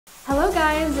Hello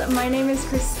guys, my name is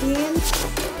Christine.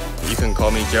 You can call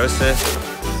me Joseph.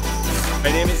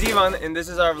 My name is Ivan and this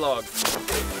is our vlog.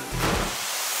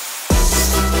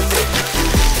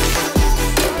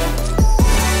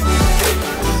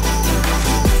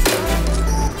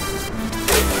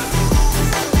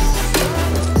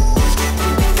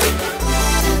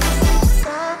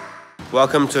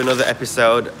 Welcome to another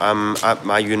episode. I'm at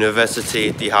my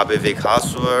university, Die HBW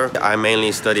Karlsruhe. I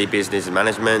mainly study business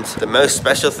management. The most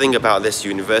special thing about this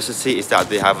university is that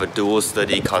they have a dual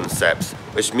study concept,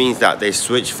 which means that they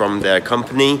switch from their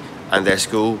company and their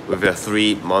school with a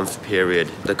 3-month period.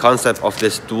 The concept of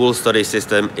this dual study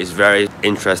system is very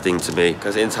interesting to me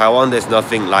because in Taiwan there's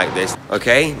nothing like this.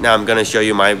 Okay, now I'm gonna show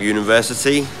you my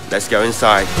university. Let's go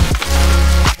inside.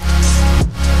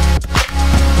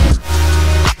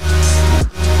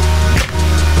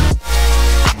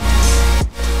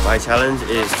 My challenge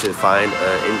is to find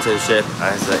an internship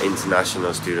as an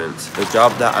international student. The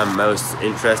job that I'm most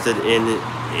interested in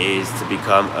is to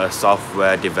become a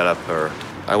software developer.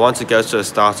 I want to go to a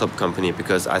startup company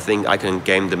because I think I can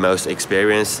gain the most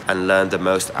experience and learn the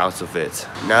most out of it.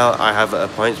 Now I have an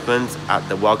appointment at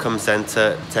the Welcome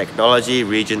Center Technology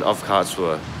region of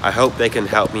Karlsruhe. I hope they can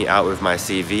help me out with my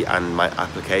CV and my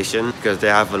application because they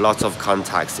have a lot of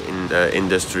contacts in the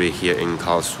industry here in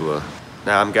Karlsruhe.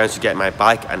 Now I'm going to get my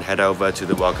bike and head over to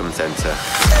the Welcome Center.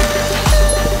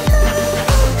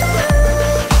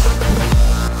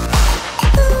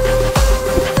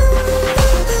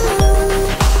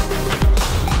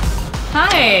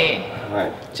 Hi!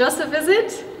 Hi. Joseph, is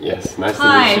it? Yes, nice to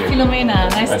Hi, meet you. Philomena,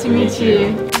 nice to meet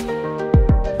you.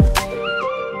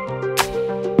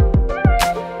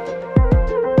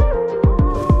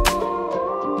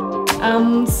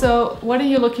 So what are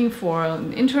you looking for?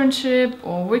 An internship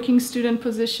or working student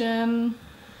position?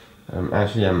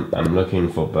 Actually, I'm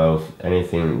looking for both.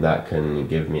 Anything that can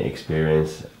give me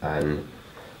experience and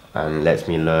lets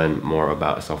me learn more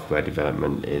about software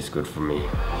development is good for me.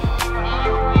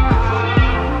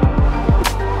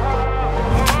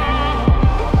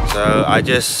 So I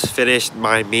just finished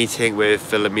my meeting with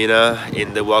Philomena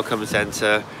in the Welcome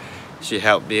Center. She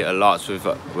helped me a lot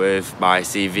with my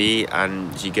CV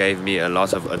and she gave me a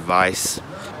lot of advice.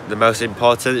 The most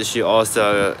important, she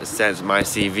also sent my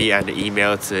CV and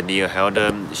email to Neo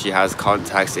Heldem. She has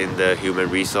contacts in the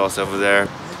human resource over there.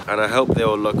 And I hope they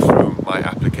will look through my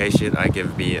application and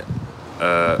give me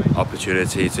an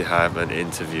opportunity to have an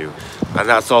interview. And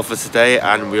that's all for today,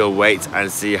 and we'll wait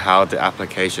and see how the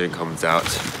application comes out.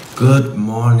 Good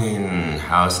morning.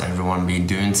 How's everyone been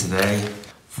doing today?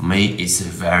 For me, it's a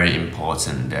very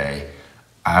important day.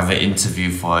 I have an interview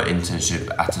for an internship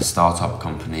at a startup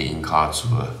company in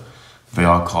Karlsruhe. They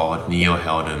are called Neo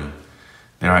Heldem.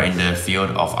 They are in the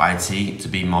field of IT. To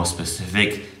be more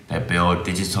specific, they build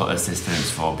digital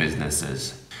assistants for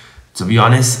businesses. To be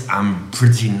honest, I'm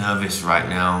pretty nervous right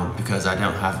now because I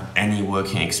don't have any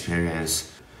working experience,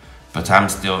 but I'm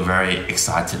still very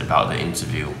excited about the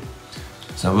interview.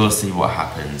 So we'll see what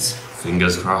happens.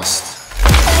 Fingers crossed.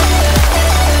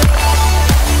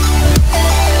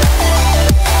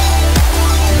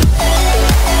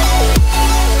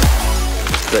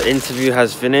 The interview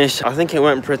has finished. I think it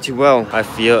went pretty well. I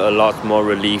feel a lot more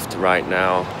relieved right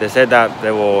now. They said that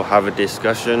they will have a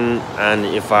discussion, and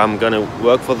if I'm gonna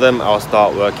work for them, I'll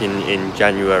start working in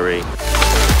January.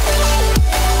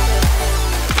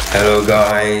 Hello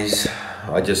guys,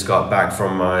 I just got back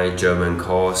from my German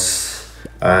course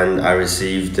and I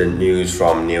received the news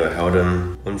from Neo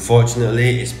Heldem.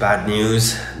 Unfortunately, it's bad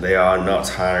news. They are not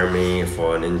hiring me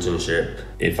for an internship.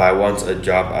 If I want a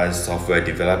job as software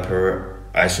developer,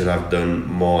 I should have done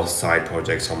more side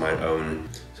projects on my own.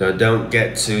 So don't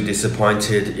get too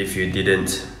disappointed if you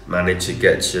didn't manage to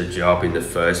get your job in the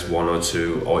first 1 or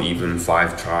 2 or even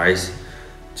 5 tries.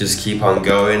 Just keep on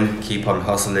going, keep on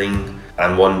hustling,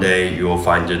 and one day you will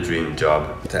find your dream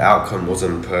job. The outcome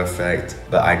wasn't perfect,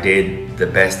 but I did the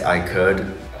best I could,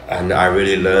 and I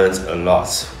really learned a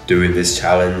lot doing this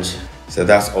challenge. So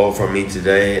that's all from me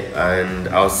today, and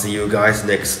I'll see you guys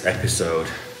next episode.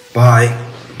 Bye!